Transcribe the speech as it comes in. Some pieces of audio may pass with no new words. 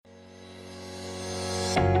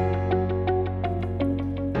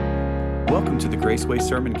Welcome to the Graceway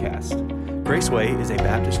Sermoncast. Graceway is a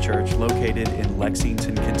Baptist church located in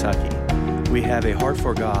Lexington, Kentucky. We have a heart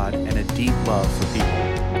for God and a deep love for people.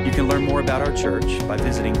 You can learn more about our church by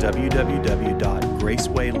visiting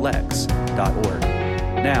www.gracewaylex.org.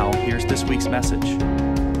 Now, here's this week's message.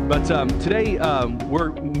 But today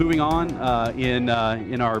we're moving on in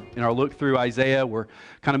our look through Isaiah. We're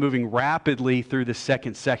kind of moving rapidly through the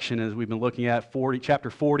second section as we've been looking at chapter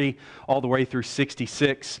 40 all the way through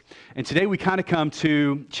 66. And today we kind of come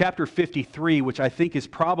to chapter 53, which I think is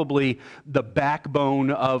probably the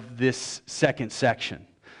backbone of this second section.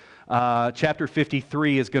 Chapter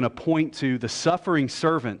 53 is going to point to the suffering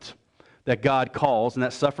servant that God calls, and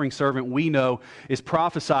that suffering servant we know is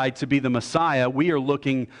prophesied to be the Messiah. We are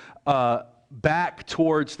looking back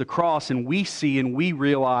towards the cross, and we see and we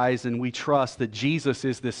realize and we trust that Jesus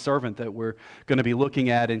is this servant that we're going to be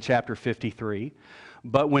looking at in chapter 53.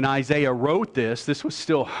 But when Isaiah wrote this was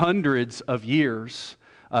still hundreds of years,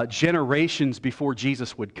 generations before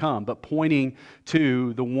Jesus would come, but pointing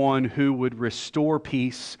to the one who would restore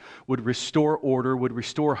peace, would restore order, would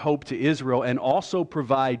restore hope to Israel, and also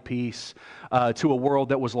provide peace to a world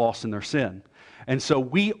that was lost in their sin. And so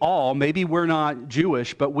we all, maybe we're not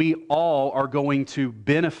Jewish, but we all are going to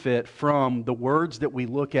benefit from the words that we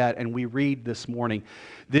look at and we read this morning.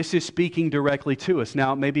 This is speaking directly to us.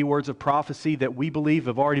 Now, it may be words of prophecy that we believe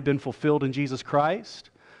have already been fulfilled in Jesus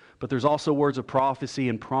Christ, but there's also words of prophecy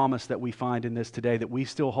and promise that we find in this today that we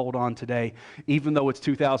still hold on today, even though it's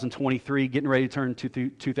 2023, getting ready to turn to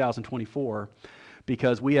 2024,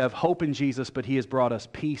 because we have hope in Jesus, but He has brought us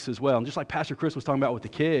peace as well. And just like Pastor Chris was talking about with the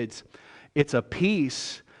kids, it's a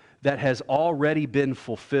peace that has already been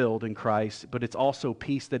fulfilled in Christ, but it's also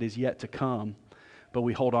peace that is yet to come. But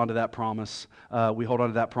we hold on to that promise. We hold on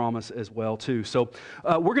to that promise as well, too. So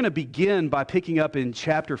we're going to begin by picking up in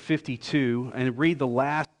chapter 52 and read the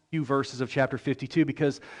last few verses of chapter 52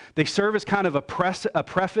 because they serve as kind of a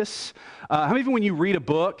preface. How many of you, when you read a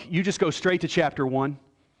book, you just go straight to chapter 1?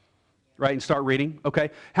 Right, and start reading,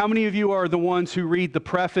 okay? How many of you are the ones who read the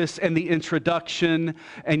preface and the introduction,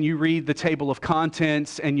 and you read the table of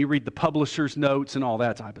contents, and you read the publisher's notes and all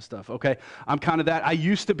that type of stuff, okay? I'm kind of that. I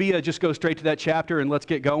used to be a just go straight to that chapter and let's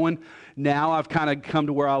get going. Now I've kind of come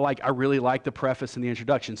to where I really like the preface and the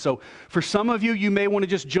introduction. So for some of you, you may want to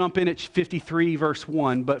just jump in at 53 verse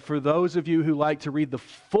 1, but for those of you who like to read the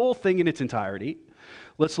full thing in its entirety,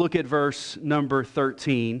 let's look at verse number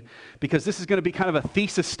 13, because this is going to be kind of a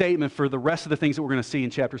thesis statement for the rest of the things that we're going to see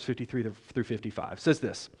in chapters 53 through 55. It says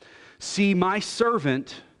this: "See, my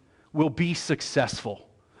servant will be successful."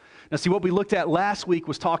 Now, see, what we looked at last week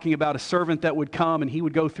was talking about a servant that would come and he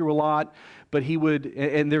would go through a lot, but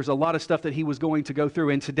and there's a lot of stuff that he was going to go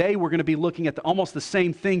through. And today we're going to be looking at almost the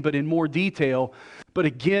same thing, but in more detail. But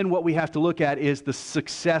again, what we have to look at is the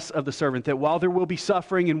success of the servant, that while there will be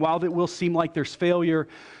suffering and while it will seem like there's failure,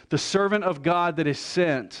 the servant of God that is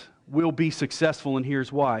sent will be successful, and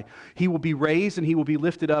here's why. He will be raised and he will be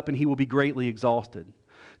lifted up and he will be greatly exalted.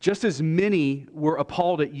 Just as many were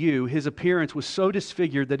appalled at you, his appearance was so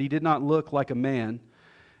disfigured that he did not look like a man,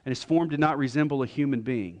 and his form did not resemble a human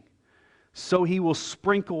being. So he will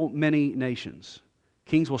sprinkle many nations.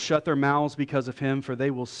 Kings will shut their mouths because of him, for they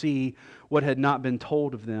will see what had not been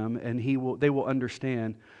told of them, and they will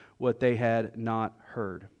understand what they had not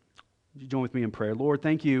heard. Would you join with me in prayer? Lord,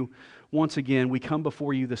 thank you once again. We come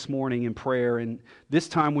before you this morning in prayer, and this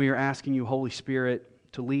time we are asking you, Holy Spirit,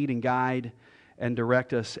 to lead and guide and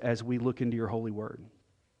direct us as we look into your holy word.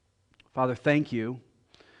 Father, thank you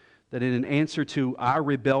that in an answer to our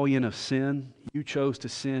rebellion of sin, you chose to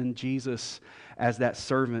send Jesus as that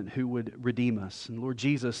servant who would redeem us. And Lord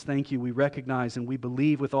Jesus, thank you. We recognize and we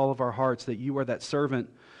believe with all of our hearts that you are that servant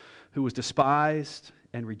who was despised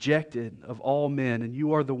and rejected of all men, and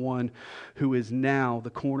you are the one who is now the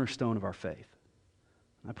cornerstone of our faith.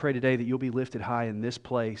 I pray today that you'll be lifted high in this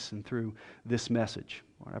place and through this message.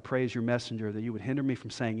 Lord, I pray as your messenger that you would hinder me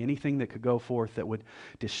from saying anything that could go forth that would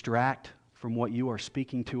distract from what you are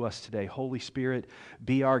speaking to us today. Holy Spirit,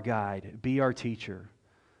 be our guide, be our teacher.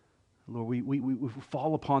 Lord, we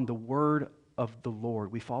fall upon the word of the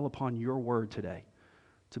Lord. We fall upon your word today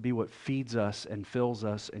to be what feeds us and fills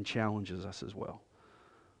us and challenges us as well.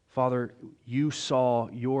 Father, you saw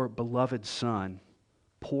your beloved Son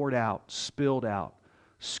poured out, spilled out,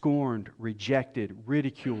 scorned, rejected,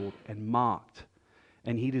 ridiculed, and mocked,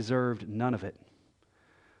 and he deserved none of it.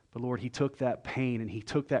 But Lord, he took that pain and he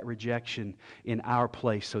took that rejection in our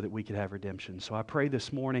place so that we could have redemption. So I pray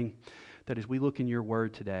this morning that as we look in your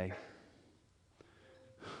word today,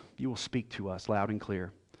 you will speak to us loud and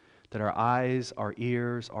clear. that our eyes, our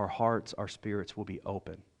ears, our hearts, our spirits will be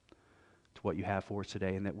open to what you have for us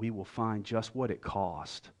today, and that we will find just what it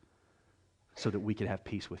cost so that we could have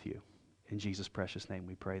peace with you. In Jesus' precious name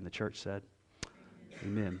we pray. And the church said,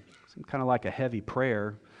 Amen. It's kind of like a heavy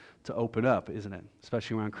prayer to open up, isn't it?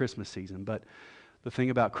 Especially around Christmas season. But the thing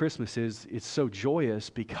about Christmas is it's so joyous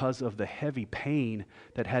because of the heavy pain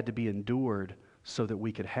that had to be endured so that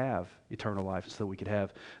we could have eternal life, so that we could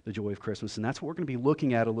have the joy of Christmas. And that's what we're going to be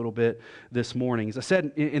looking at a little bit this morning. As I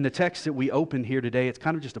said, in the text that we opened here today, it's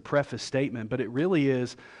kind of just a preface statement, but it really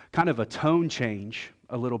is kind of a tone change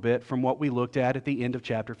a little bit from what we looked at the end of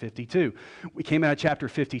chapter 52. We came out of chapter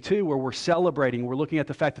 52 where we're celebrating, we're looking at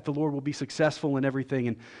the fact that the Lord will be successful in everything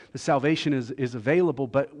and the salvation is available,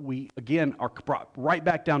 but we, again, are brought right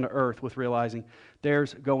back down to earth with realizing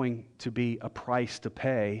there's going to be a price to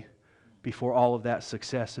pay before all of that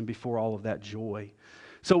success and before all of that joy.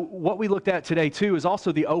 So what we looked at today, too, is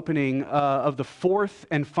also the opening of the fourth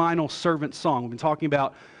and final servant song. We've been talking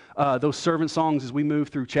about those servant songs as we move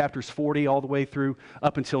through chapters 40 all the way through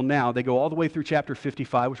up until now. They go all the way through chapter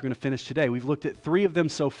 55, which we're going to finish today. We've looked at 3 of them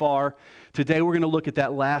so far. Today we're going to look at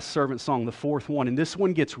that last servant song, the 4th one, and this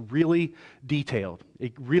one gets really detailed.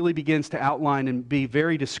 It really begins to outline and be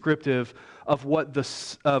very descriptive of what the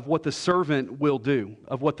servant will do,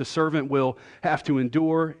 of what the servant will have to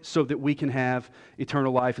endure so that we can have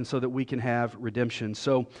eternal life and so that we can have redemption.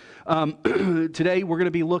 So today we're going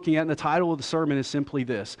to be looking at, and the title of the sermon is simply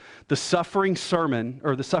this: the suffering sermon,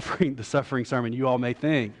 or the suffering sermon. You all may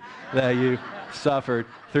think that you suffered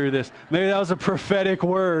through this. Maybe that was a prophetic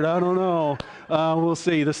word. I don't know. We'll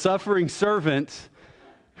see. The suffering servant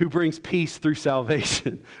who brings peace through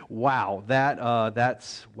salvation. Wow, that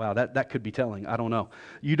could be telling. I don't know.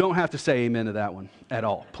 You don't have to say amen to that one at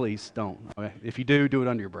all. Please don't. Okay? If you do it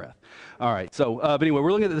under your breath. All right. So, but anyway,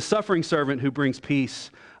 we're looking at the suffering servant who brings peace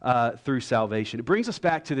through salvation. It brings us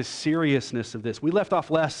back to the seriousness of this. We left off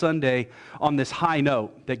last Sunday on this high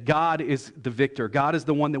note that God is the victor. God is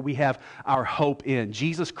the one that we have our hope in.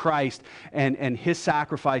 Jesus Christ and His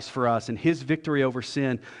sacrifice for us and His victory over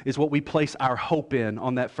sin is what we place our hope in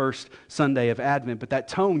on that first Sunday of Advent. But that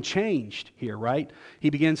tone changed here, right? He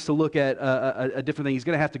begins to look at a different thing. He's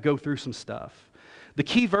going to have to go through some stuff. The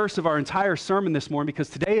key verse of our entire sermon this morning, because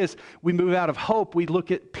today as we move out of hope, we look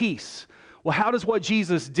at peace. Well, how does what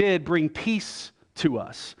Jesus did bring peace to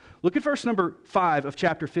us? Look at verse number 5 of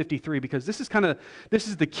chapter 53, because this is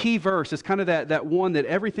the key verse. It's kind of that one that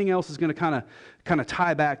everything else is going to kind of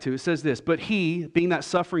tie back to. It says this: "But He, being that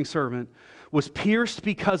suffering servant, was pierced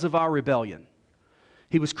because of our rebellion.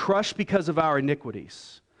 He was crushed because of our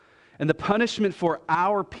iniquities. And the punishment for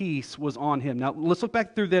our peace was on Him." Now, let's look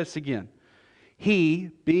back through this again. He,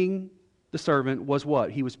 being the servant, was what?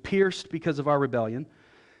 He was pierced because of our rebellion.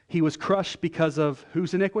 He was crushed because of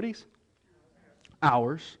whose iniquities?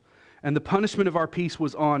 Ours. And the punishment of our peace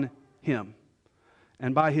was on Him.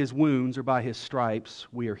 And by His wounds, or by His stripes,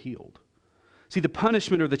 we are healed. See, the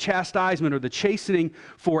punishment or the chastisement or the chastening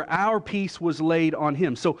for our peace was laid on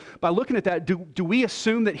Him. So by looking at that, do we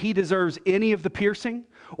assume that He deserves any of the piercing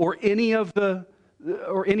or any of the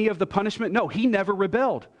punishment? No, He never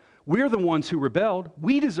rebelled. We're the ones who rebelled.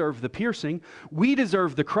 We deserve the piercing. We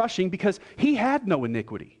deserve the crushing because He had no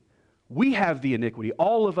iniquity. We have the iniquity.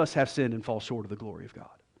 All of us have sinned and fall short of the glory of God.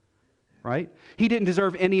 Right? He didn't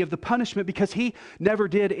deserve any of the punishment because He never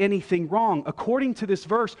did anything wrong. According to this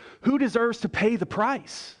verse, who deserves to pay the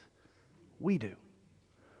price? We do.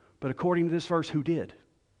 But according to this verse, who did?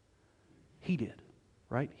 He did.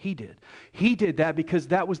 Right? He did. He did that because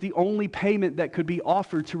that was the only payment that could be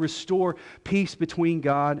offered to restore peace between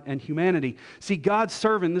God and humanity. See, God's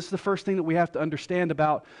servant, this is the first thing that we have to understand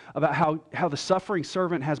about how the suffering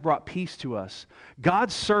servant has brought peace to us.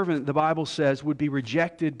 God's servant, the Bible says, would be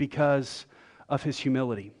rejected because of His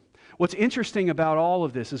humility. What's interesting about all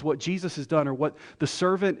of this is what Jesus has done, or what the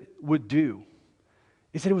servant would do,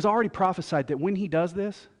 is that it was already prophesied that when He does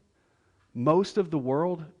this, most of the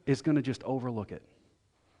world is going to just overlook it.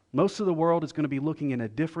 Most of the world is going to be looking in a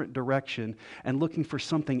different direction and looking for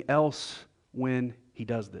something else when He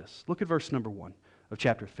does this. Look at verse number 1 of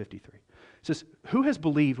chapter 53. It says, "Who has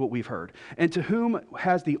believed what we've heard? And to whom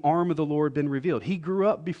has the arm of the Lord been revealed? He grew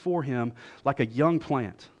up before Him like a young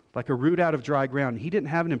plant, like a root out of dry ground. He didn't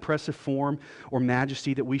have an impressive form or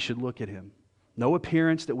majesty that we should look at Him. No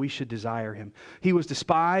appearance that we should desire Him. He was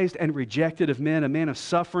despised and rejected of men, a man of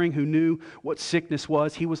suffering who knew what sickness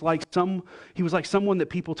was. He was like someone that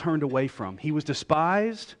people turned away from. He was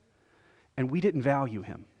despised, and we didn't value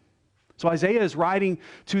Him." So Isaiah is writing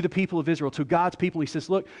to the people of Israel, to God's people. He says,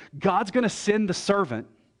 look, God's going to send the servant,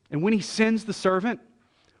 and when He sends the servant,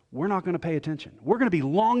 we're not going to pay attention. We're going to be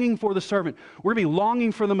longing for the servant. We're going to be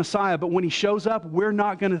longing for the Messiah, but when he shows up, we're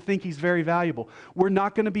not going to think he's very valuable. We're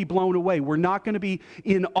not going to be blown away. We're not going to be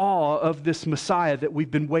in awe of this Messiah that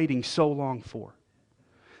we've been waiting so long for.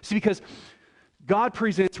 See, because God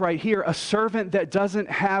presents right here a servant that doesn't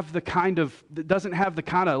have the kind of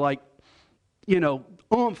like,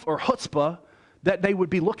 oomph or chutzpah that they would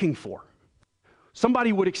be looking for.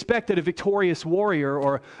 Somebody would expect that a victorious warrior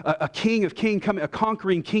or a king of kings, a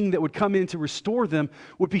conquering king that would come in to restore them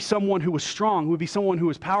would be someone who was strong, would be someone who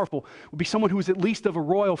was powerful, would be someone who was at least of a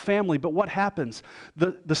royal family. But what happens?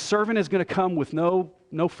 The servant is going to come with no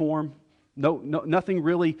form, nothing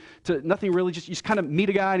really. Just you just kind of meet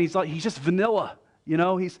a guy and he's just vanilla.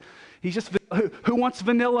 He's just who wants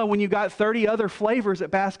vanilla when you got 30 other flavors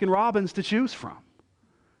at Baskin-Robbins to choose from?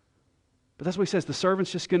 But that's what he says. The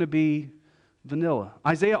servant's just going to be vanilla.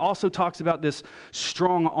 Isaiah also talks about this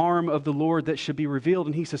strong arm of the Lord that should be revealed,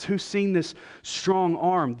 and he says, who's seen this strong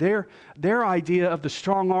arm? Their idea of the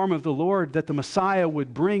strong arm of the Lord that the Messiah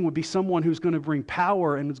would bring would be someone who's going to bring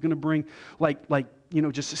power and is going to bring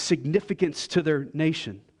just significance to their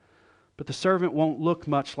nation. But the servant won't look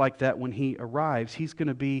much like that when he arrives. He's going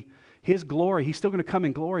to be his glory. He's still going to come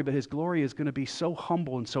in glory, but his glory is going to be so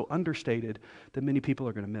humble and so understated that many people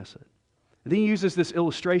are going to miss it. And then he uses this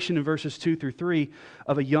illustration in verses 2 through 3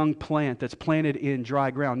 of a young plant that's planted in dry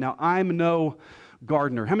ground. Now, I'm no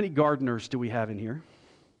gardener. How many gardeners do we have in here?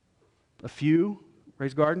 A few?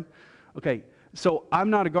 Raised garden? Okay, so I'm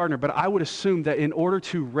not a gardener, but I would assume that in order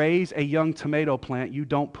to raise a young tomato plant, you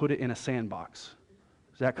don't put it in a sandbox.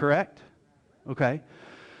 Is that correct? Okay.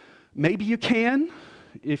 Maybe you can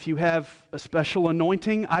if you have a special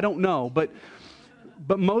anointing. I don't know, but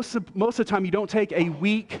most of the time you don't take a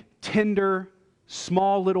weak, tender,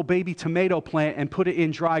 small little baby tomato plant and put it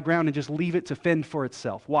in dry ground and just leave it to fend for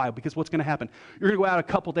itself. Why? Because what's going to happen? You're going to go out a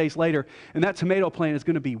couple days later and that tomato plant is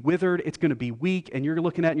going to be withered, it's going to be weak, and you're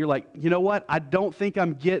looking at it and you're like, you know what? I don't think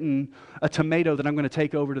I'm getting a tomato that I'm going to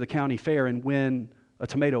take over to the county fair and win a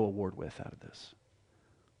tomato award with out of this.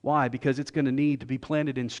 Why? Because it's going to need to be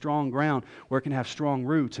planted in strong ground where it can have strong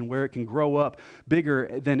roots and where it can grow up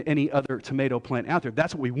bigger than any other tomato plant out there.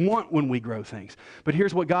 That's what we want when we grow things. But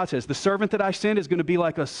here's what God says. The servant that I send is going to be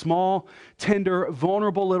like a small, tender,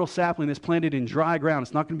 vulnerable little sapling that's planted in dry ground.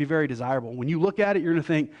 It's not going to be very desirable. When you look at it, you're going to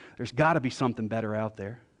think, there's got to be something better out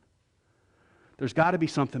there. There's got to be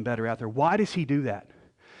something better out there. Why does he do that?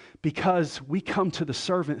 Because we come to the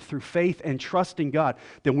servant through faith and trust in God.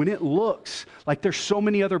 That when it looks like there's so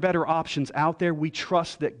many other better options out there, we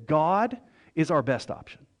trust that God is our best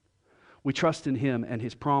option. We trust in him and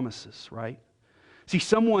his promises, right? See,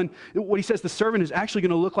 what he says, the servant is actually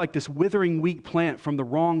going to look like this withering, weak plant from the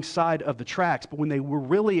wrong side of the tracks. But when they were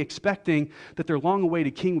really expecting that their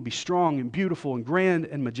long-awaited king would be strong and beautiful and grand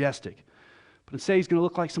and majestic, but instead he's going to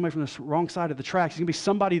look like somebody from the wrong side of the tracks. He's going to be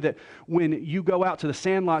somebody that when you go out to the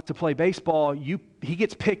sandlot to play baseball, he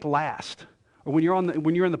gets picked last. Or when you're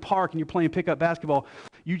in the park and you're playing pickup basketball,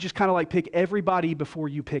 you just kind of like pick everybody before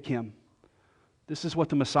you pick him. This is what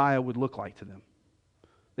the Messiah would look like to them.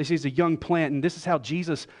 They say he's a young plant, and this is how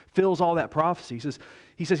Jesus fills all that prophecy.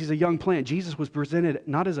 He says he's a young plant. Jesus was presented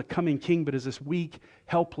not as a coming king, but as this weak,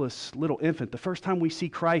 helpless little infant. The first time we see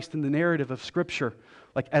Christ in the narrative of Scripture,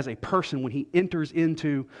 like as a person, when he enters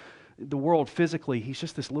into the world physically, he's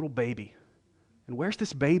just this little baby. And where's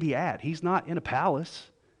this baby at? He's not in a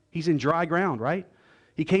palace. He's in dry ground, right?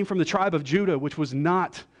 He came from the tribe of Judah, which was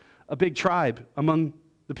not a big tribe among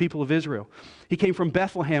the people of Israel. He came from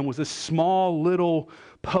Bethlehem, was this small little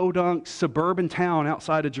podunk suburban town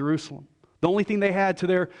outside of Jerusalem. The only thing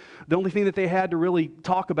that they had to really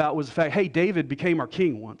talk about was the fact, hey, David became our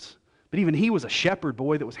king once. But even he was a shepherd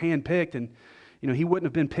boy that was handpicked, and he wouldn't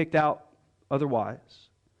have been picked out otherwise.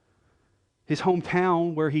 His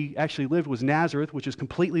hometown where he actually lived was Nazareth, which is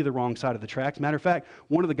completely the wrong side of the tracks. Matter of fact,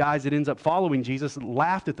 one of the guys that ends up following Jesus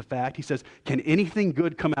laughed at the fact. He says, can anything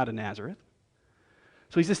good come out of Nazareth?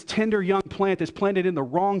 So he's this tender young plant that's planted in the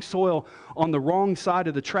wrong soil on the wrong side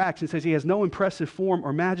of the tracks, and says he has no impressive form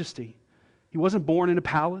or majesty. He wasn't born in a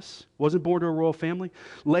palace, wasn't born to a royal family,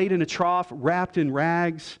 laid in a trough, wrapped in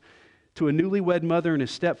rags, to a newlywed mother and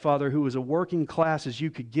his stepfather who was a working class as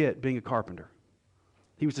you could get being a carpenter.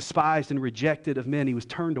 He was despised and rejected of men. He was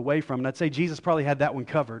turned away from. And I'd say Jesus probably had that one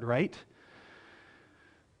covered, right?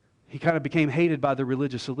 He kind of became hated by the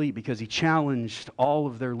religious elite because he challenged all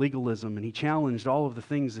of their legalism, and he challenged all of the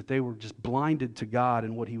things that they were just blinded to God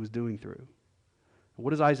and what he was doing through.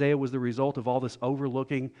 What is Isaiah was the result of all this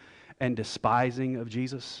overlooking and despising of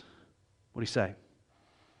Jesus? What did he say?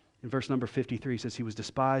 In verse number 53, he says, he was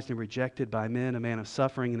despised and rejected by men, a man of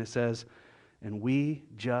suffering, and it says, and we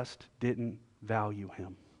just didn't value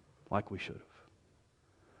him like we should have.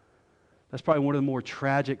 That's probably one of the more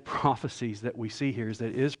tragic prophecies that we see here, is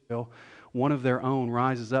that Israel, one of their own,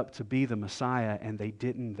 rises up to be the Messiah, and they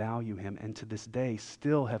didn't value him, and to this day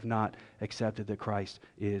still have not accepted that Christ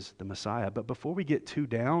is the Messiah. But before we get too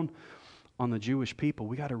down on the Jewish people,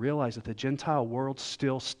 we got to realize that the Gentile world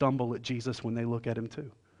still stumble at Jesus when they look at him too.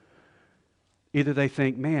 Either they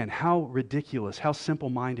think, man, how ridiculous, how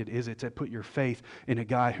simple-minded is it to put your faith in a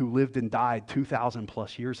guy who lived and died 2,000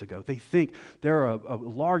 plus years ago. They think there are a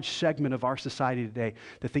large segment of our society today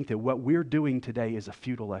that think that what we're doing today is a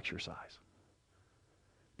futile exercise.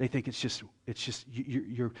 They think it's just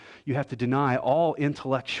you have to deny all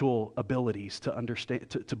intellectual abilities to understand,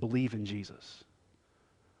 to believe in Jesus.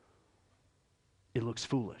 It looks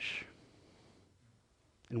foolish.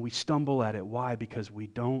 And we stumble at it. Why? Because we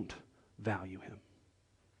don't value him.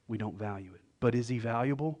 We don't value it. But is he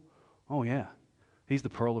valuable? Oh yeah. He's the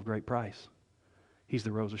pearl of great price. He's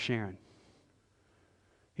the rose of Sharon.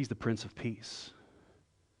 He's the Prince of Peace.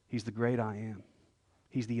 He's the great I am.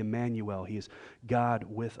 He's the Emmanuel. He is God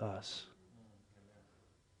with us.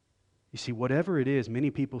 You see, whatever it is,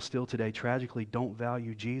 many people still today tragically don't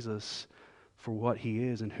value Jesus for what he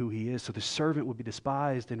is and who he is. So the servant would be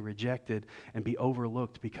despised and rejected and be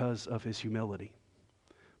overlooked because of his humility.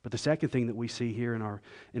 But the second thing that we see here in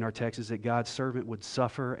our text is that God's servant would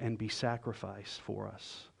suffer and be sacrificed for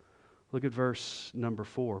us. Look at verse number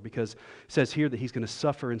 4, because it says here that he's going to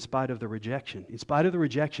suffer in spite of the rejection. In spite of the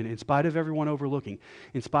rejection, in spite of everyone overlooking,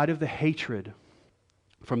 in spite of the hatred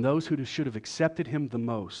from those who should have accepted him the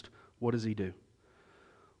most, what does he do?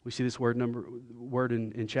 We see this word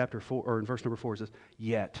in chapter 4, or in verse number 4, it says,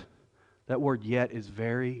 yet. That word yet is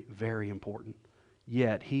very, very important.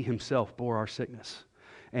 Yet he himself bore our sickness,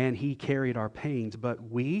 and he carried our pains, but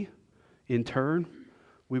we, in turn,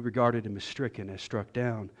 we regarded him as stricken, as struck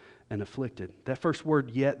down, and afflicted. That first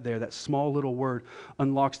word yet there, that small little word,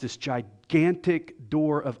 unlocks this gigantic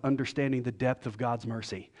door of understanding the depth of God's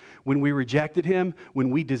mercy. When we rejected him, when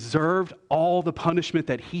we deserved all the punishment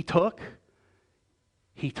that he took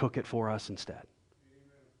it for us instead.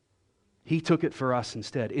 He took it for us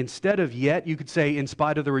instead. Instead of yet, you could say in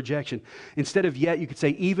spite of the rejection. Instead of yet, you could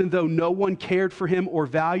say even though no one cared for him or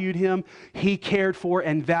valued him, he cared for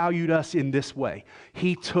and valued us in this way.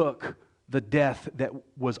 He took the death that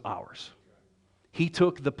was ours. He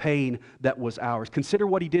took the pain that was ours. Consider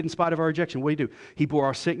what he did in spite of our rejection. What did he do? He bore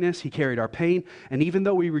our sickness, he carried our pain, and even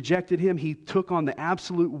though we rejected him, he took on the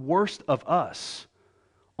absolute worst of us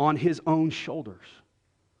on his own shoulders.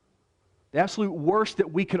 The absolute worst that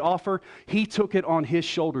we could offer, he took it on his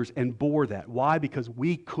shoulders and bore that. Why? Because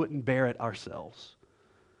we couldn't bear it ourselves.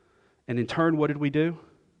 And in turn, what did we do?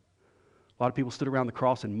 A lot of people stood around the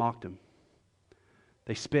cross and mocked him.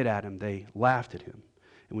 They spit at him. They laughed at him.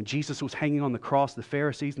 And when Jesus was hanging on the cross, the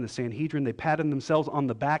Pharisees and the Sanhedrin, they patted themselves on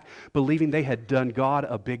the back, believing they had done God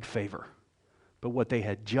a big favor. But what they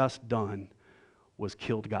had just done was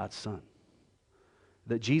killed God's Son.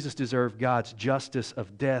 That Jesus deserved God's justice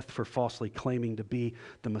of death for falsely claiming to be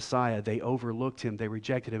the Messiah. They overlooked him, they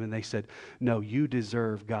rejected him, and they said, no, you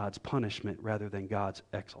deserve God's punishment rather than God's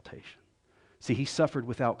exaltation. See, he suffered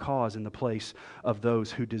without cause in the place of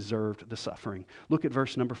those who deserved the suffering. Look at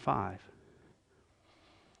verse number 5.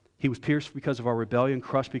 He was pierced because of our rebellion,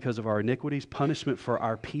 crushed because of our iniquities. Punishment for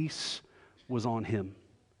our peace was on him,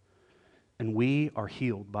 and we are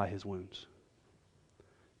healed by his wounds.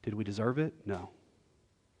 Did we deserve it? No.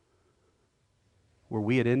 Were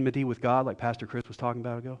we at enmity with God like Pastor Chris was talking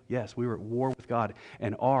about ago? Yes, we were at war with God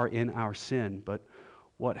and are in our sin. But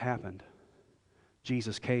what happened?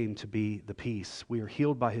 Jesus came to be the peace. We are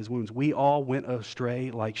healed by his wounds. We all went astray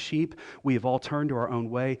like sheep. We have all turned to our own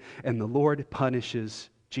way, and the Lord punishes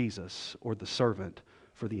Jesus, or the servant,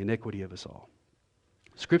 for the iniquity of us all.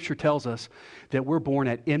 Scripture tells us that we're born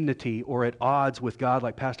at enmity or at odds with God,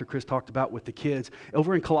 like Pastor Chris talked about with the kids.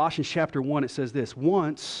 Over in Colossians chapter 1, it says this: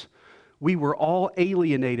 once we were all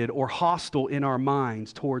alienated or hostile in our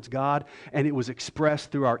minds towards God, and it was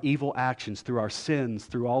expressed through our evil actions, through our sins,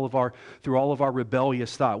 through all of our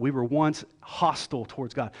rebellious thought. We were once hostile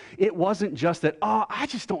towards God. It wasn't just that, I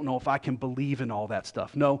just don't know if I can believe in all that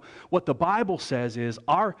stuff. No, what the Bible says is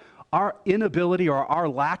our inability or our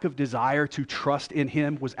lack of desire to trust in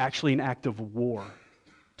him was actually an act of war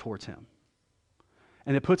towards him.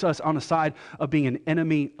 And it puts us on the side of being an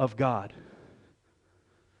enemy of God.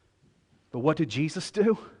 But what did Jesus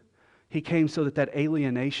do? He came so that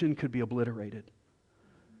alienation could be obliterated.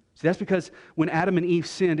 See, that's because when Adam and Eve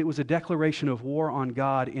sinned, it was a declaration of war on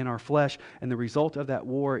God in our flesh, and the result of that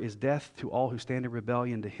war is death to all who stand in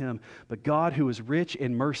rebellion to Him. But God, who is rich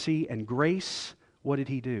in mercy and grace, what did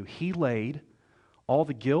He do? He laid all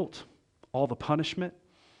the guilt, all the punishment,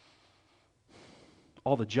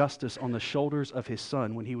 all the justice on the shoulders of His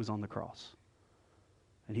Son when He was on the cross.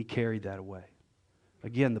 And He carried that away.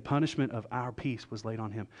 Again, the punishment of our peace was laid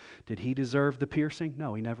on Him. Did He deserve the piercing?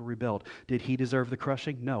 No, He never rebelled. Did He deserve the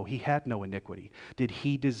crushing? No, He had no iniquity. Did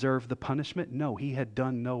He deserve the punishment? No, He had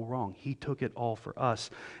done no wrong. He took it all for us.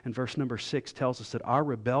 And verse number 6 tells us that our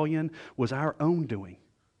rebellion was our own doing.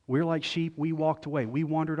 We're like sheep. We walked away. We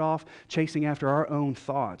wandered off chasing after our own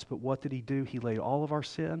thoughts. But what did He do? He laid all of our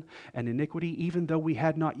sin and iniquity, even though we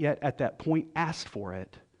had not yet at that point asked for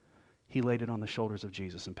it. He laid it on the shoulders of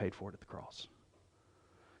Jesus and paid for it at the cross.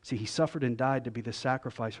 See, He suffered and died to be the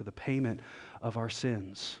sacrifice for the payment of our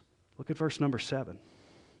sins. Look at verse number 7.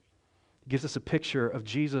 It gives us a picture of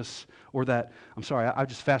Jesus, I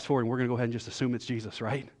just fast forward and we're going to go ahead and just assume it's Jesus,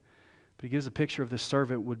 right? But He gives a picture of this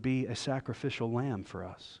servant would be a sacrificial lamb for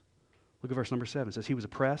us. Look at verse number 7. It says, He was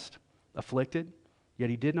oppressed, afflicted, yet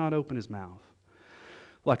He did not open His mouth.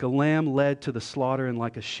 Like a lamb led to the slaughter, and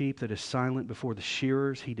like a sheep that is silent before the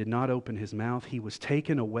shearers, He did not open His mouth. He was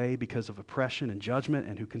taken away because of oppression and judgment,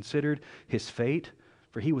 and who considered His fate?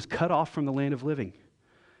 For He was cut off from the land of living.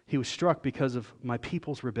 He was struck because of my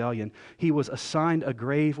people's rebellion. He was assigned a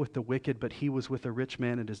grave with the wicked, but He was with a rich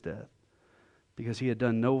man at His death, because He had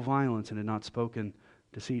done no violence and had not spoken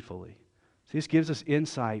deceitfully. See, this gives us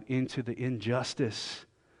insight into the injustice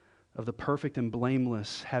of the perfect and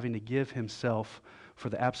blameless having to give Himself for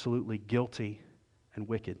the absolutely guilty and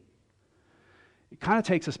wicked. It kind of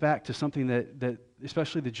takes us back to something that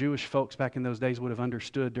especially the Jewish folks back in those days would have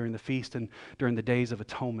understood during the feast and during the days of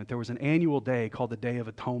atonement. There was an annual day called the Day of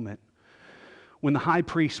Atonement, when the high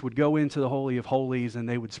priest would go into the Holy of Holies and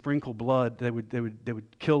they would sprinkle blood. They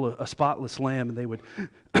would kill a spotless lamb, and they would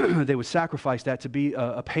they would sacrifice that to be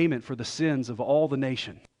a payment for the sins of all the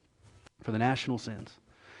nation, for the national sins.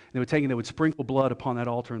 They would take and they would sprinkle blood upon that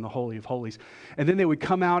altar in the Holy of Holies. And then they would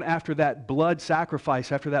come out after that blood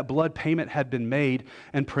sacrifice, after that blood payment had been made,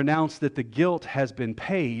 and pronounce that the guilt has been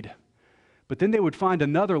paid. But then they would find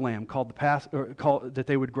another lamb that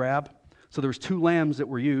they would grab. So there was 2 lambs that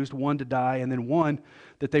were used, one to die, and then one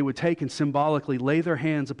that they would take and symbolically lay their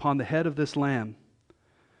hands upon the head of this lamb,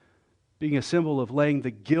 being a symbol of laying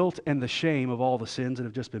the guilt and the shame of all the sins that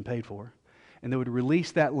have just been paid for. And they would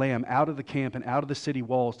release that lamb out of the camp and out of the city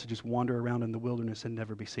walls to just wander around in the wilderness and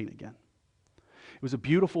never be seen again. It was a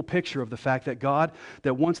beautiful picture of the fact that God,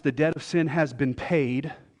 that once the debt of sin has been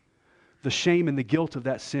paid, the shame and the guilt of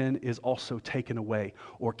that sin is also taken away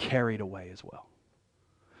or carried away as well.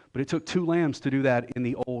 But it took 2 lambs to do that in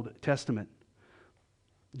the Old Testament.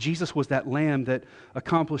 Jesus was that lamb that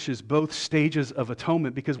accomplishes both stages of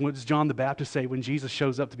atonement, because what does John the Baptist say when Jesus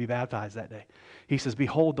shows up to be baptized that day? He says,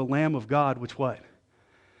 "Behold the Lamb of God, which what?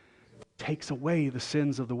 Takes away the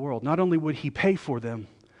sins of the world." Not only would He pay for them,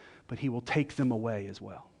 but He will take them away as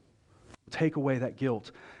well. Take away that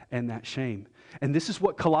guilt and that shame. And this is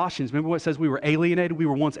what Colossians, remember what it says we were alienated? We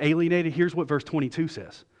were once alienated. Here's what verse 22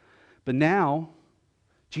 says. But now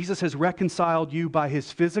Jesus has reconciled you by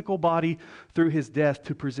His physical body through His death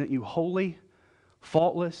to present you holy,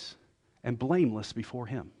 faultless, and blameless before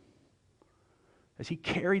Him. As He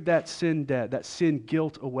carried that sin debt, that sin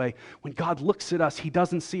guilt away, when God looks at us, He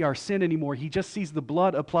doesn't see our sin anymore. He just sees the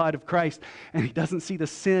blood applied of Christ, and He doesn't see the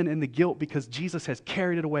sin and the guilt because Jesus has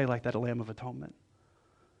carried it away like that Lamb of Atonement.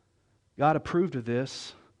 God approved of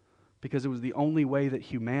this because it was the only way that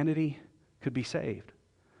humanity could be saved.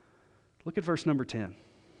 Look at verse number 10.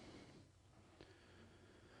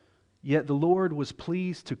 Yet the Lord was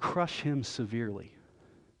pleased to crush him severely.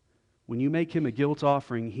 When you make him a guilt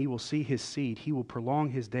offering, he will see his seed. He will prolong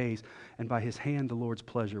his days, and by his hand the Lord's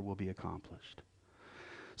pleasure will be accomplished.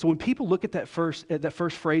 So when people look at that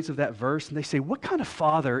first phrase of that verse, and they say, what kind of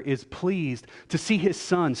father is pleased to see his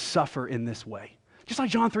son suffer in this way? Just like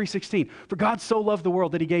John 3:16, for God so loved the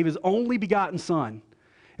world that he gave his only begotten son.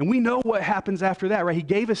 And we know what happens after that, right? He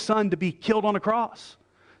gave his son to be killed on a cross,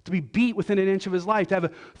 to be beat within an inch of his life, to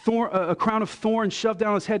have a crown of thorns shoved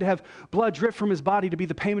down his head, to have blood drip from his body to be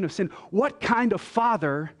the payment of sin. What kind of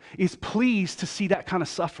father is pleased to see that kind of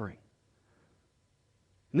suffering?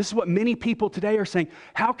 And this is what many people today are saying.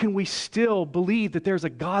 How can we still believe that there's a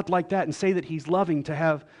God like that and say that he's loving to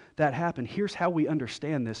have that happen? Here's how we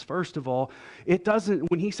understand this. First of all,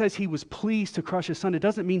 when he says he was pleased to crush his son, it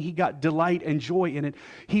doesn't mean he got delight and joy in it.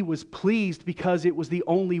 He was pleased because it was the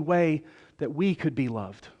only way that we could be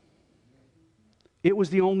loved. It was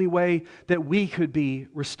the only way that we could be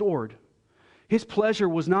restored. His pleasure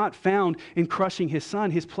was not found in crushing his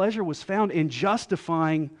Son. His pleasure was found in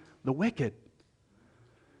justifying the wicked.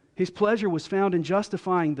 His pleasure was found in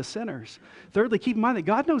justifying the sinners. Thirdly, keep in mind that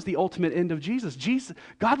God knows the ultimate end of Jesus.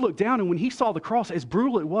 God looked down, and when he saw the cross, as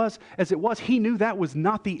brutal as it was, he knew that was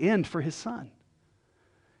not the end for his Son.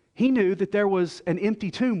 He knew that there was an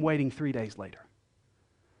empty tomb waiting 3 days later.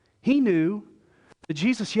 He knew that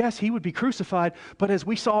Jesus, yes, he would be crucified, but as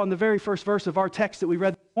we saw in the very first verse of our text that we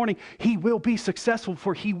read this morning, he will be successful,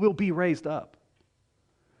 for he will be raised up.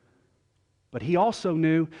 But he also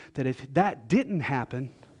knew that if that didn't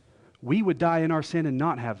happen, we would die in our sin and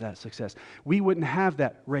not have that success. We wouldn't have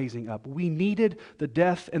that raising up. We needed the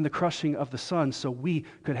death and the crushing of the Son so we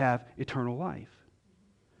could have eternal life.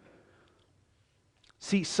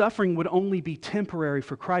 See, suffering would only be temporary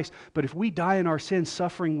for Christ, but if we die in our sins,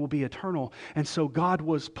 suffering will be eternal. And so God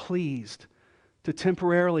was pleased to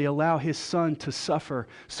temporarily allow his Son to suffer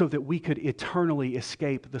so that we could eternally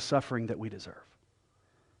escape the suffering that we deserve.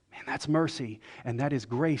 Man, that's mercy, and that is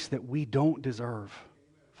grace that we don't deserve,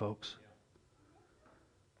 folks.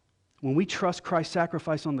 When we trust Christ's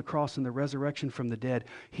sacrifice on the cross and the resurrection from the dead,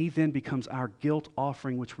 he then becomes our guilt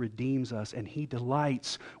offering which redeems us, and he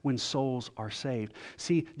delights when souls are saved.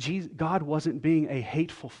 See, God wasn't being a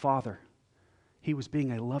hateful father. He was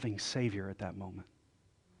being a loving Savior at that moment.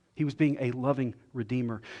 He was being a loving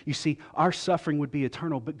Redeemer. You see, our suffering would be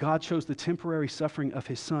eternal, but God chose the temporary suffering of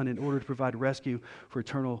his Son in order to provide rescue for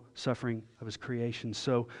eternal suffering of his creation.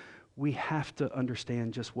 So we have to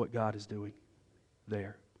understand just what God is doing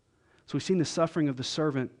there. So we've seen the suffering of the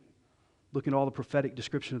servant. Looking at all the prophetic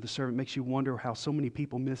description of the servant makes you wonder how so many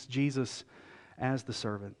people miss Jesus as the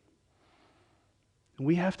servant. And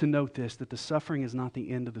we have to note this, that the suffering is not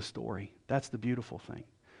the end of the story. That's the beautiful thing.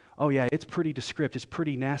 Oh yeah, it's pretty descriptive. It's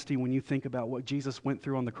pretty nasty when you think about what Jesus went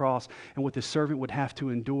through on the cross and what the servant would have to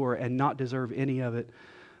endure and not deserve any of it.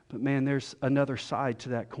 But man, there's another side to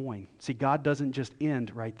that coin. See, God doesn't just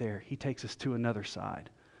end right there. He takes us to another side,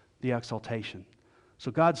 the exaltation. So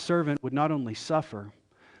God's servant would not only suffer,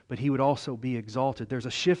 but he would also be exalted. There's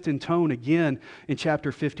a shift in tone again in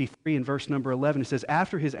chapter 53 in verse number 11. It says,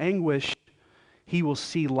 after his anguish, he will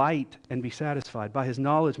see light and be satisfied. By his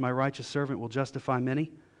knowledge, my righteous servant will justify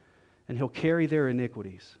many, and he'll carry their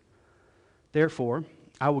iniquities. Therefore,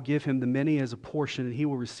 I will give him the many as a portion, and he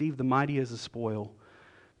will receive the mighty as a spoil,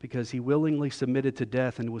 because he willingly submitted to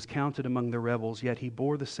death and was counted among the rebels, yet he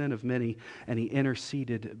bore the sin of many, and he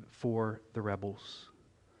interceded for the rebels.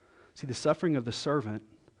 See, the suffering of the servant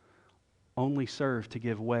only served to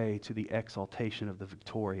give way to the exaltation of the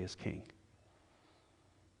victorious king.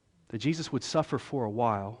 That Jesus would suffer for a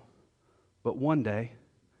while, but one day,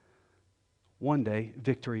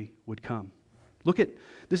 victory would come. This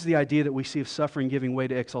is the idea that we see of suffering giving way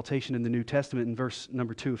to exaltation in the New Testament in verse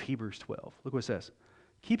number 2 of Hebrews 12. Look what it says.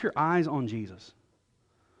 Keep your eyes on Jesus,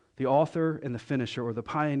 the author and the finisher, or the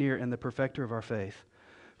pioneer and the perfecter of our faith.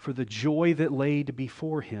 For the joy that laid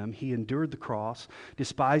before him, he endured the cross,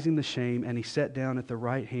 despising the shame, and he sat down at the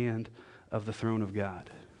right hand of the throne of God.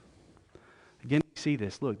 Again, we see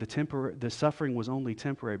this. Look, the suffering was only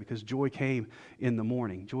temporary because joy came in the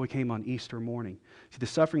morning. Joy came on Easter morning. See, the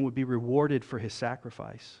suffering would be rewarded for his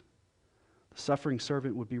sacrifice. The suffering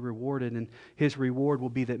servant would be rewarded, and his reward will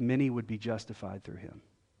be that many would be justified through him.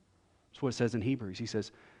 That's what it says in Hebrews. He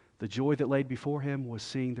says, the joy that laid before him was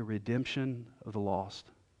seeing the redemption of the lost.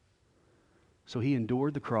 So he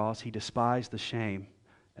endured the cross, he despised the shame,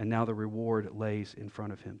 and now the reward lays in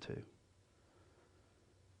front of him too.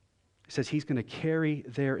 It says he's going to carry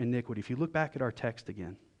their iniquity. If you look back at our text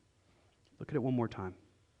again, look at it one more time.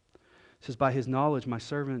 It says, by his knowledge my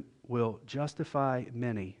servant will justify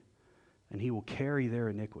many, and he will carry their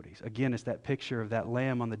iniquities. Again, it's that picture of that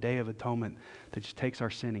lamb on the Day of Atonement that just takes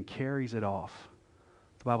our sin and carries it off.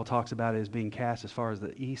 The Bible talks about it as being cast as far as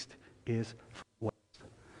the east is from the west.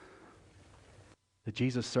 That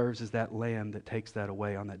Jesus serves as that lamb that takes that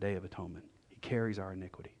away on that Day of Atonement. He carries our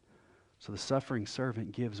iniquity. So the suffering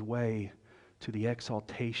servant gives way to the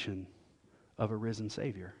exaltation of a risen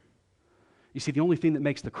Savior. You see, the only thing that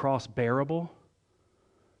makes the cross bearable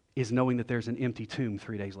is knowing that there's an empty tomb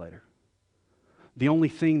 3 days later. The only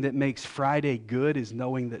thing that makes Friday good is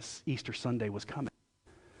knowing that Easter Sunday was coming.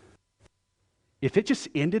 If it just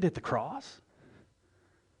ended at the cross,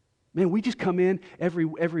 man, we just come in every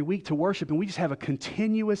week to worship and we just have a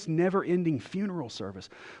continuous, never-ending funeral service.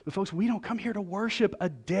 But folks, we don't come here to worship a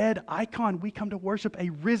dead icon. We come to worship a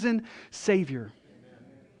risen Savior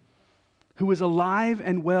who is alive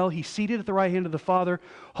and well. He's seated at the right hand of the Father.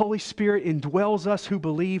 Holy Spirit indwells us who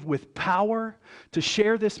believe with power to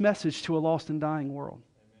share this message to a lost and dying world.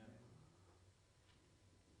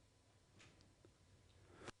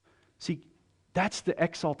 See, that's the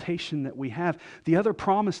exaltation that we have. The other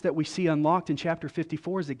promise that we see unlocked in chapter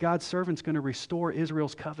 54 is that God's servant's going to restore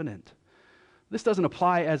Israel's covenant. This doesn't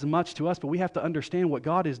apply as much to us, but we have to understand what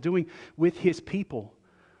God is doing with His people.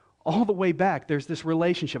 All the way back, there's this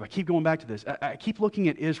relationship. I keep going back to this. I keep looking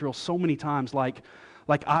at Israel so many times like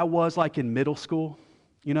I was like in middle school,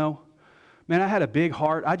 you know. Man, I had a big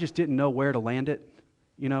heart. I just didn't know where to land it,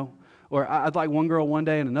 you know. Or I'd like one girl one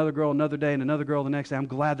day and another girl another day and another girl the next day. I'm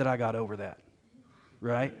glad that I got over that.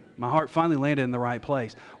 Right? My heart finally landed in the right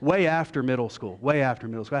place. Way after middle school. I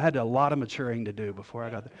had a lot of maturing to do before I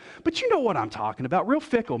got there. But you know what I'm talking about. Real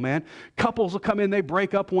fickle, man. Couples will come in, they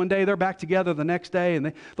break up one day, they're back together the next day, and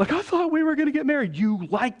they, like, I thought we were going to get married. You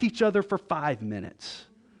liked each other for 5 minutes.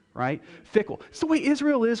 Right? Fickle. It's the way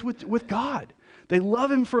Israel is with God. They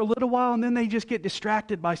love Him for a little while, and then they just get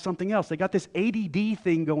distracted by something else. They got this ADD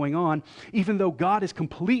thing going on. Even though God is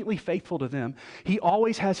completely faithful to them, He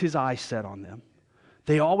always has His eyes set on them.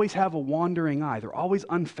 They always have a wandering eye. They're always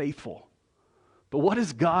unfaithful. But what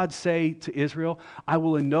does God say to Israel? I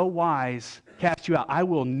will in no wise cast you out. I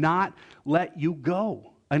will not let you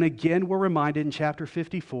go. And again, we're reminded in chapter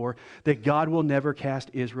 54 that God will never cast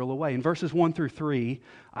Israel away. In verses 1 through 3,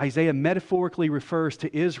 Isaiah metaphorically refers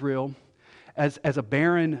to Israel as a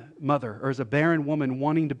barren mother, or as a barren woman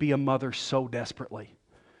wanting to be a mother so desperately.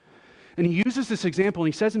 And he uses this example,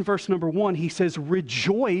 and he says in verse number 1, he says,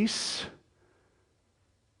 rejoice,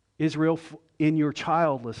 Israel, in your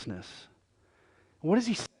childlessness. What is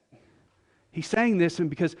he saying? He's saying this and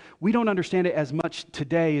because we don't understand it as much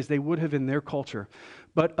today as they would have in their culture.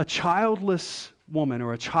 But a childless woman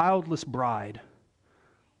or a childless bride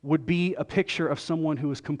would be a picture of someone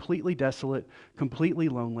who is completely desolate, completely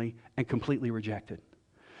lonely, and completely rejected.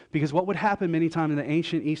 Because what would happen many times in the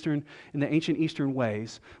ancient Eastern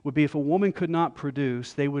ways would be if a woman could not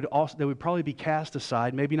produce, they would probably be cast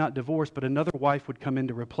aside, maybe not divorced, but another wife would come in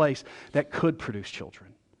to replace that could produce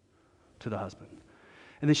children to the husband.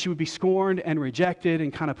 And then she would be scorned and rejected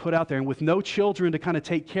and kind of put out there. And with no children to kind of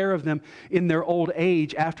take care of them in their old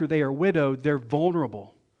age after they are widowed, they're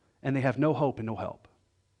vulnerable and they have no hope and no help.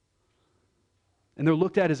 And they're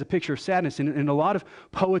looked at as a picture of sadness. And a lot of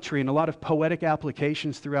poetry and a lot of poetic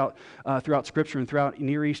applications throughout Scripture and throughout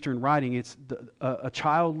Near Eastern writing, a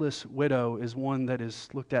childless widow is one that is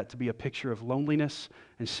looked at to be a picture of loneliness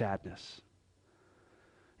and sadness.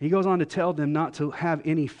 He goes on to tell them not to have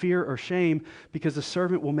any fear or shame because the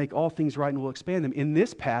servant will make all things right and will expand them. In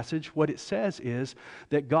this passage, what it says is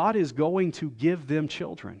that God is going to give them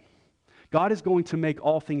children. God is going to make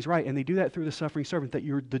all things right, and they do that through the suffering servant. That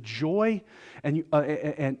the joy and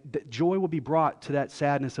that joy will be brought to that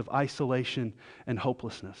sadness of isolation and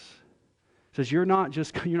hopelessness. It says you're not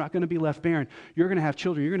going to be left barren. You're going to have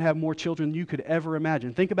children. You're going to have more children than you could ever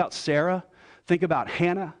imagine. Think about Sarah. Think about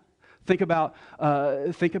Hannah. Think about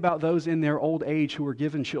those in their old age who were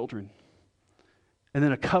given children. And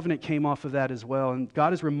then a covenant came off of that as well. And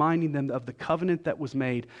God is reminding them of the covenant that was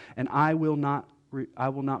made, and I will not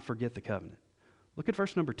forget the covenant. Look at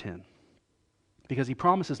verse number 10. Because He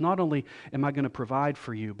promises, not only am I going to provide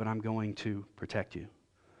for you, but I'm going to protect you.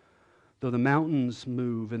 Though the mountains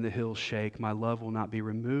move and the hills shake, my love will not be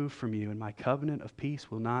removed from you, and my covenant of peace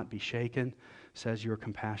will not be shaken, says your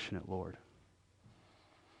compassionate Lord.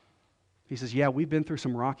 He says, yeah, we've been through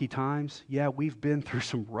some rocky times. Yeah, we've been through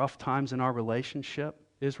some rough times in our relationship,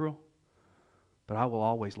 Israel. But I will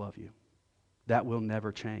always love you. That will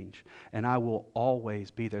never change. And I will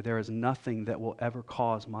always be there. There is nothing that will ever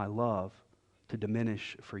cause my love to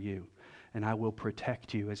diminish for you. And I will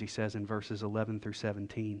protect you, as he says in verses 11 through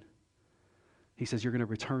 17. He says you're going to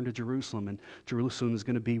return to Jerusalem, and Jerusalem is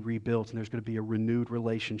going to be rebuilt, and there's going to be a renewed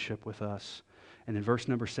relationship with us. And in verse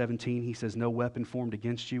number 17, he says, no weapon formed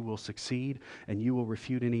against you will succeed, and you will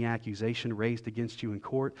refute any accusation raised against you in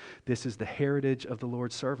court. This is the heritage of the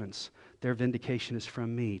Lord's servants. Their vindication is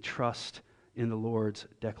from me. Trust in the Lord's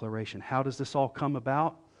declaration. How does this all come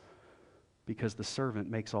about? Because the servant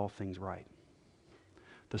makes all things right.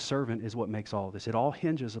 The servant is what makes all of this. It all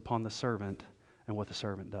hinges upon the servant and what the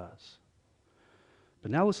servant does. But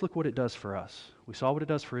now let's look what it does for us. We saw what it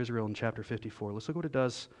does for Israel in chapter 54. Let's look what it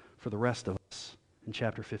does for the rest of us in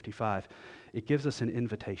chapter 55. It gives us an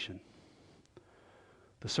invitation.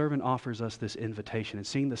 The servant offers us this invitation. And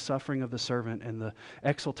seeing the suffering of the servant and the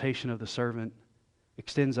exaltation of the servant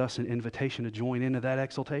extends us an invitation to join into that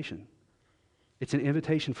exaltation. It's an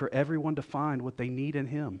invitation for everyone to find what they need in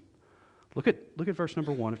Him. Look at verse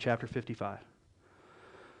number 1 of chapter 55.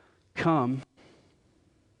 Come,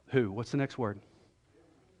 who? What's the next word?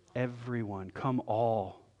 Everyone. Come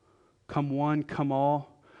all. Come one, come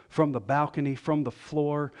all. From the balcony, from the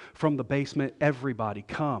floor, from the basement, everybody,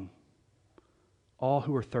 come. All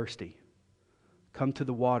who are thirsty, come to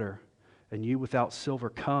the water. And you without silver,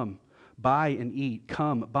 come. Buy and eat.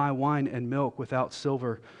 Come, buy wine and milk without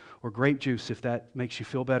silver, or grape juice if that makes you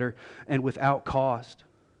feel better, and without cost.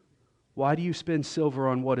 Why do you spend silver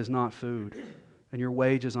on what is not food, and your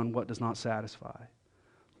wages on what does not satisfy?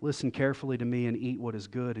 Listen carefully to me and eat what is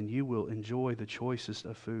good, and you will enjoy the choicest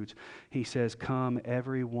of foods. He says, come,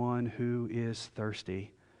 everyone who is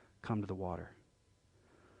thirsty, come to the water.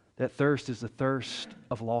 That thirst is the thirst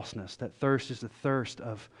of lostness. That thirst is the thirst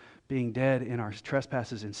of being dead in our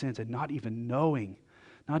trespasses and sins and not even knowing,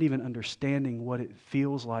 not even understanding what it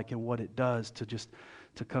feels like and what it does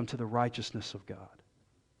to come to the righteousness of God.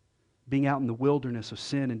 Being out in the wilderness of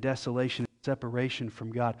sin and desolation and separation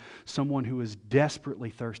from God. Someone who is desperately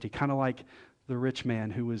thirsty, kind of like the rich man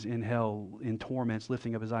who was in hell in torments,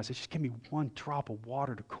 lifting up his eyes, says, just give me one drop of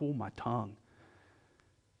water to cool my tongue.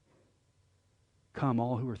 Come,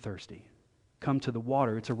 all who are thirsty. Come to the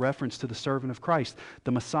water. It's a reference to the servant of Christ,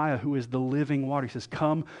 the Messiah who is the living water. He says,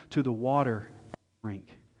 come to the water and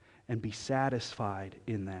drink and be satisfied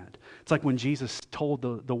in that. It's like when Jesus told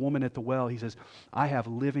the woman at the well, he says, I have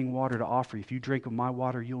living water to offer you. If you drink of my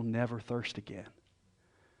water, you'll never thirst again.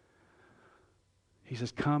 He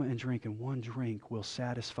says, come and drink, and one drink will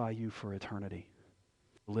satisfy you for eternity.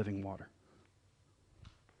 Living water.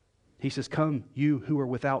 He says, come, you who are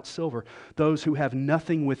without silver, those who have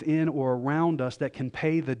nothing within or around us that can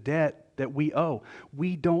pay the debt that we owe.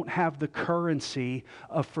 We don't have the currency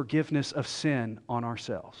of forgiveness of sin on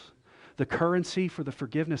ourselves. The currency for the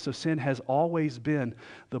forgiveness of sin has always been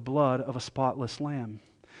the blood of a spotless lamb.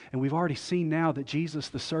 And we've already seen now that Jesus,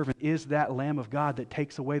 the servant, is that Lamb of God that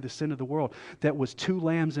takes away the sin of the world. That was two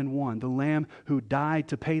lambs in one. The Lamb who died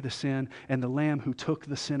to pay the sin and the Lamb who took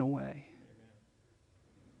the sin away.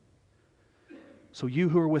 So you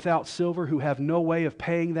who are without silver, who have no way of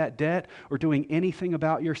paying that debt or doing anything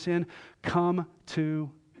about your sin, come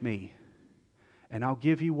to me, and I'll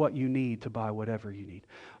give you what you need to buy whatever you need.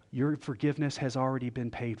 Your forgiveness has already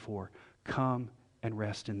been paid for. Come and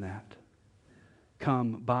rest in that.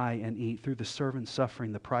 Come, buy and eat. Through the servant's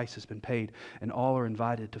suffering, the price has been paid, and all are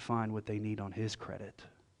invited to find what they need on his credit.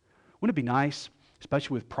 Wouldn't it be nice,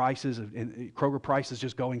 especially with prices, and Kroger prices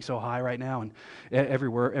just going so high right now, and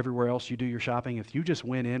everywhere else you do your shopping, if you just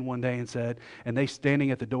went in one day and said, and they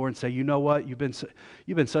standing at the door and say, you know what, you've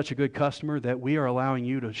been such a good customer that we are allowing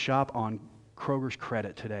you to shop on Kroger's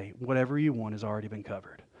credit today. Whatever you want has already been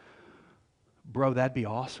covered. Bro, that'd be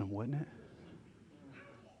awesome, wouldn't it?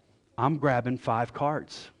 I'm grabbing 5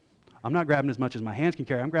 carts. I'm not grabbing as much as my hands can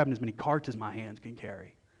carry. I'm grabbing as many carts as my hands can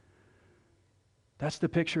carry. That's the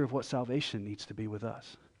picture of what salvation needs to be with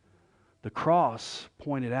us. The cross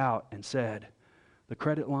pointed out and said, the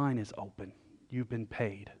credit line is open. You've been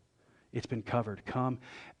paid. It's been covered. Come,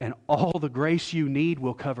 and all the grace you need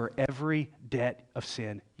will cover every debt of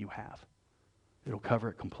sin you have. It'll cover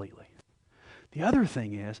it completely. The other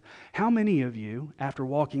thing is, how many of you, after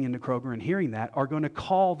walking into Kroger and hearing that, are going to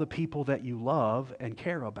call the people that you love and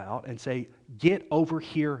care about and say, get over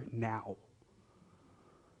here now?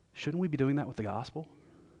 Shouldn't we be doing that with the gospel?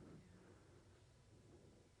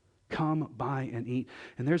 Come, buy, and eat.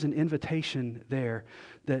 And there's an invitation there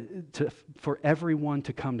for everyone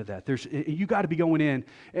to come to that. You got to be going in,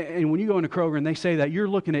 and when you go into Kroger and they say that, you're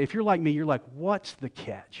looking at, if you're like me, you're like, what's the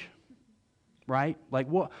catch? Right? Like,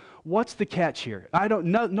 what's the catch here?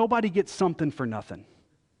 Nobody gets something for nothing,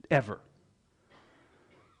 ever.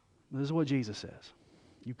 This is what Jesus says.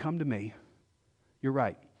 You come to me, you're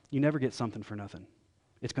right. You never get something for nothing.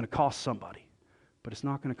 It's going to cost somebody, but it's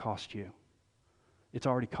not going to cost you. It's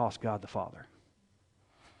already cost God the Father.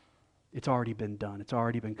 It's already been done. It's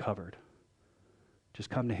already been covered. Just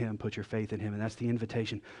come to him, put your faith in him, and that's the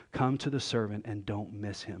invitation. Come to the servant and don't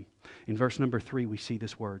miss him. In verse number 3, we see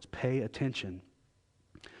this words, pay attention.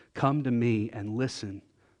 Come to me and listen.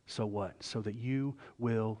 So what? So that you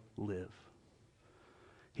will live.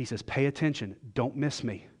 He says, pay attention. Don't miss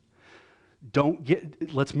me.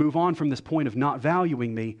 Let's move on from this point of not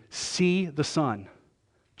valuing me. See the Son.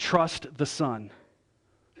 Trust the Son.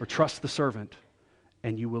 Or trust the servant,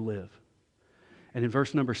 and you will live. And in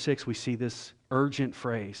verse number 6, we see this urgent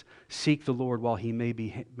phrase, seek the Lord while he may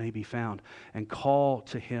be found, and call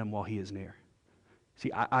to him while he is near.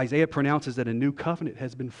 See, Isaiah pronounces that a new covenant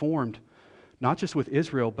has been formed, not just with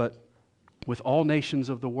Israel, but with all nations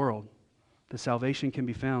of the world. The salvation can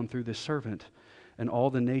be found through this servant And all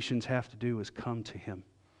the nations have to do is come to him,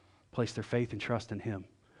 place their faith and trust in him,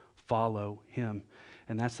 follow him.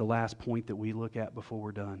 And that's the last point that we look at before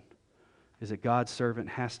we're done, is that God's servant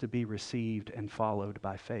has to be received and followed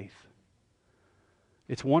by faith.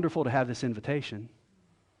 It's wonderful to have this invitation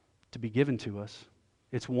to be given to us.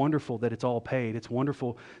 It's wonderful that it's all paid. It's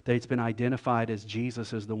wonderful that it's been identified as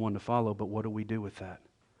Jesus as the one to follow, but what do we do with that?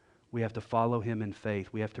 We have to follow him in faith.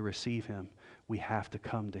 We have to receive him. We have to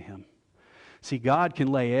come to him. See, God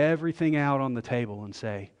can lay everything out on the table and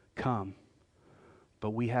say, come,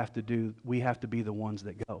 but we have to be the ones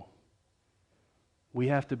that go. We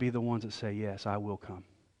have to be the ones that say, yes, I will come.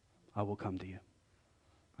 I will come to you.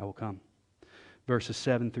 I will come. Verses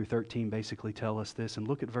 7 through 13 basically tell us this, and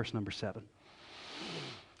look at verse number 7.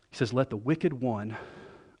 He says, let the wicked one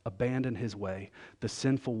abandon his way, the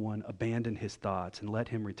sinful one abandon his thoughts, and let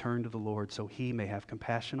him return to the Lord so he may have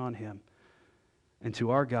compassion on him, and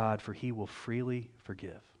to our God, for he will freely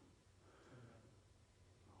forgive.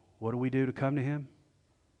 What do we do to come to him?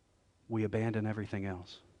 We abandon everything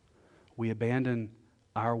else. We abandon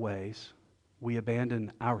our ways. We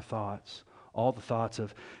abandon our thoughts. All the thoughts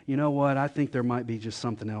of, you know what, I think there might be just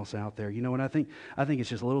something else out there. You know what, I think it's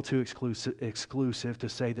just a little too exclusive to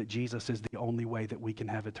say that Jesus is the only way that we can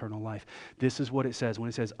have eternal life. This is what it says when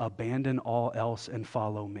it says, abandon all else and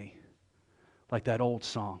follow me. Like that old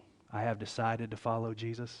song, I have decided to follow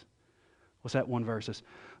Jesus. What's that one verse? It's,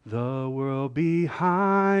 the world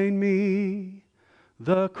behind me,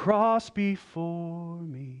 the cross before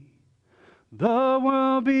me, the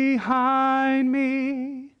world behind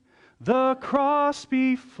me, the cross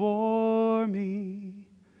before me,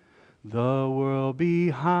 the world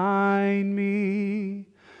behind me,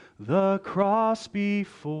 the cross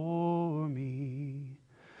before me.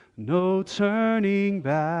 No turning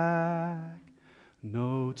back,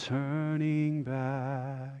 no turning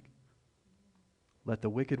back. Let the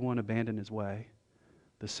wicked one abandon his way,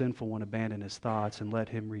 the sinful one abandon his thoughts, and let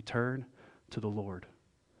him return to the Lord,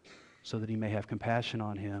 so that he may have compassion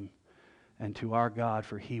on him, and to our God,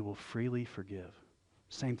 for he will freely forgive.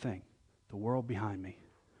 Same thing. The world behind me,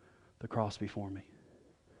 the cross before me.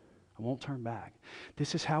 I won't turn back.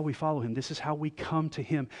 This is how we follow him. This is how we come to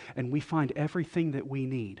him, and we find everything that we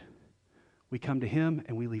need. We come to him,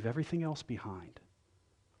 and we leave everything else behind.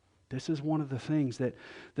 This is one of the things that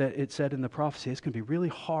it said in the prophecy. It's going to be really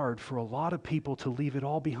hard for a lot of people to leave it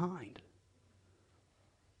all behind.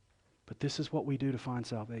 But this is what we do to find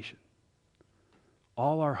salvation.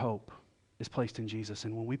 All our hope is placed in Jesus.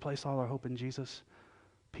 And when we place all our hope in Jesus,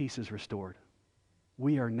 peace is restored.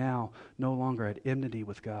 We are now no longer at enmity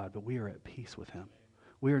with God, but we are at peace with him.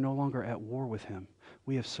 We are no longer at war with him.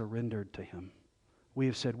 We have surrendered to him. We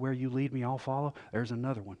have said, where you lead me, I'll follow. There's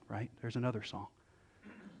another one, right? There's another song.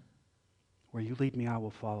 Where you lead me, I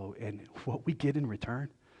will follow. And what we get in return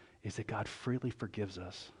is that God freely forgives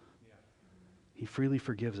us. He freely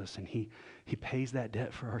forgives us, and he pays that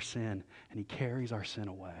debt for our sin, and he carries our sin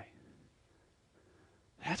away.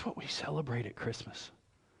 That's what we celebrate at Christmas.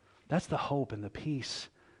 That's the hope and the peace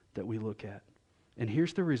that we look at. And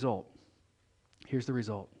here's the result. Here's the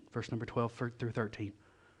result. Verse number 12 through 13.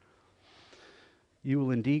 You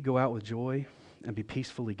will indeed go out with joy and be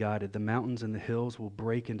peacefully guided. The mountains and the hills will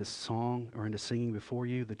break into song or into singing before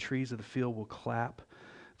you. The trees of the field will clap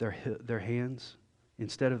their hands.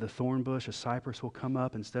 Instead of the thorn bush, a cypress will come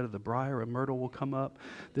up. Instead of the briar, a myrtle will come up.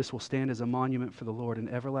 This will stand as a monument for the Lord, an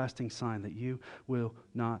everlasting sign that you will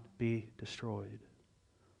not be destroyed.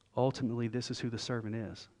 Ultimately, this is who the servant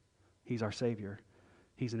is. He's our Savior.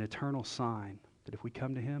 He's an eternal sign that if we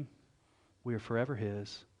come to him, we are forever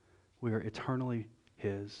his, we are eternally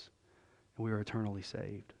his, and we are eternally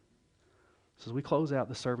saved. So as we close out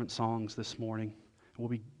the servant songs this morning, we'll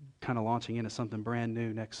be kind of launching into something brand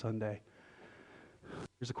new next Sunday.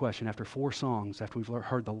 Here's a question. After 4 songs, after we've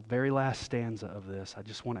heard the very last stanza of this, I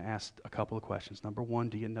just want to ask a couple of questions. Number 1,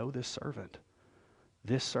 do you know this servant?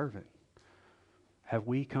 This servant. Have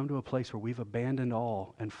we come to a place where we've abandoned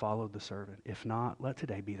all and followed the servant? If not, let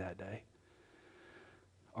today be that day.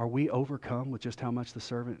 Are we overcome with just how much the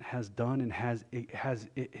servant has done and has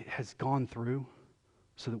gone through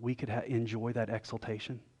so that we could enjoy that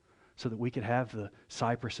exaltation? So that we could have the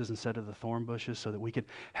cypresses instead of the thorn bushes, so that we could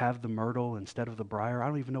have the myrtle instead of the briar. I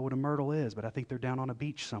don't even know what a myrtle is, but I think they're down on a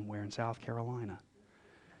beach somewhere in South Carolina.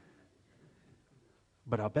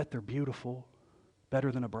 But I'll bet they're beautiful,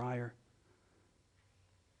 better than a briar.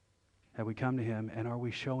 Have we come to him, and are we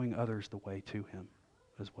showing others the way to him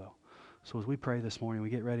as well? So as we pray this morning,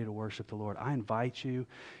 we get ready to worship the Lord. I invite you,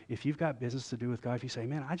 if you've got business to do with God, if you say,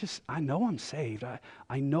 man, I know I'm saved.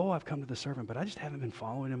 I know I've come to the servant, but I just haven't been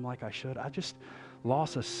following him like I should.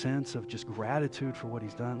 lost a sense of just gratitude for what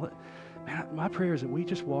he's done. Man, my prayer is that we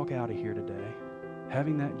just walk out of here today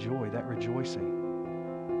having that joy, that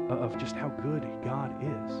rejoicing of just how good God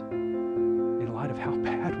is in light of how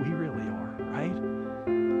bad we really are, right?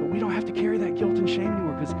 But we don't have to carry that guilt and shame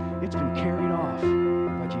anymore because it's been carried off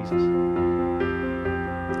by Jesus.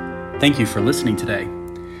 Thank you for listening today.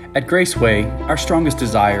 At Graceway, our strongest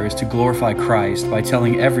desire is to glorify Christ by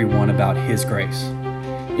telling everyone about His grace.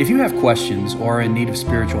 If you have questions or are in need of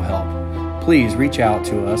spiritual help, please reach out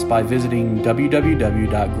to us by visiting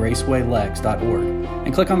www.gracewaylex.org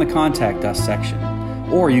and click on the Contact Us section,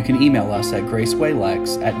 or you can email us at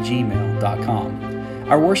gracewaylex@gmail.com.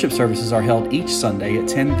 Our worship services are held each Sunday at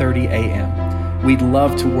 10:30 a.m. We'd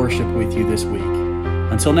love to worship with you this week.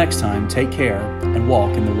 Until next time, take care and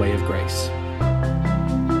walk in the way of grace.